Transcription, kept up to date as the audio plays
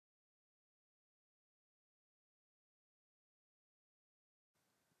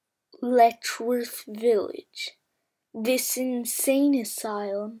LetchWorth Village. This insane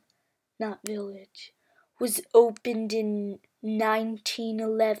asylum, not village, was opened in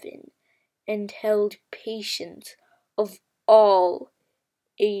 1911 and held patients of all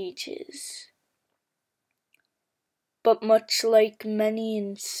ages. But much like many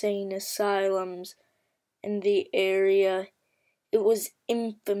insane asylums in the area, it was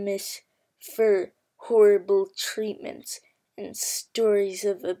infamous for horrible treatments and stories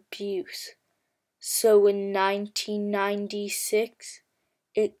of abuse. So in 1996,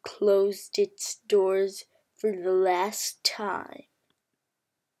 it closed its doors for the last time.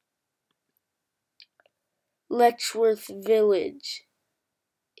 LetchWorth Village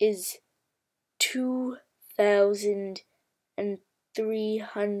is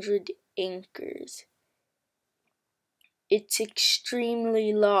 2,300 acres. It's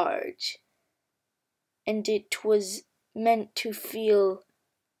extremely large, and it was meant to feel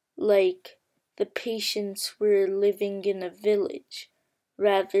like the patients were living in a village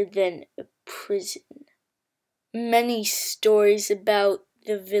rather than a prison. Many stories about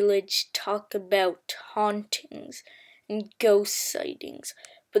the village talk about hauntings and ghost sightings,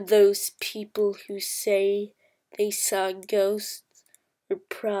 but those people who say they saw ghosts were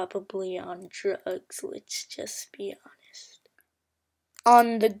probably on drugs, let's just be honest.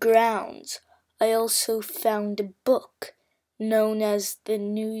 On the grounds, I also found a book known as the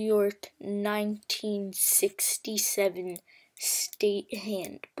New York 1967 State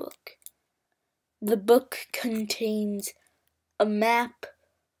Handbook. The book contains a map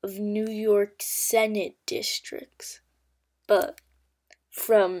of New York Senate districts, but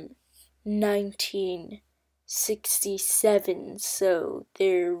from 1967, so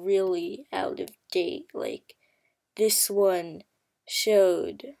they're really out of date. Like, this one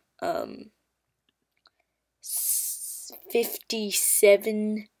showed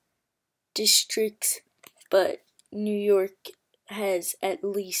 57 districts, but New York has at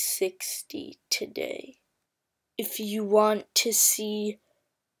least 60 today. If you want to see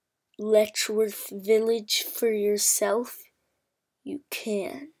LetchWorth Village for yourself, you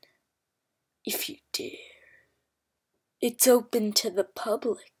can, if you dare. It's open to the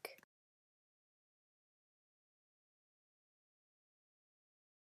public.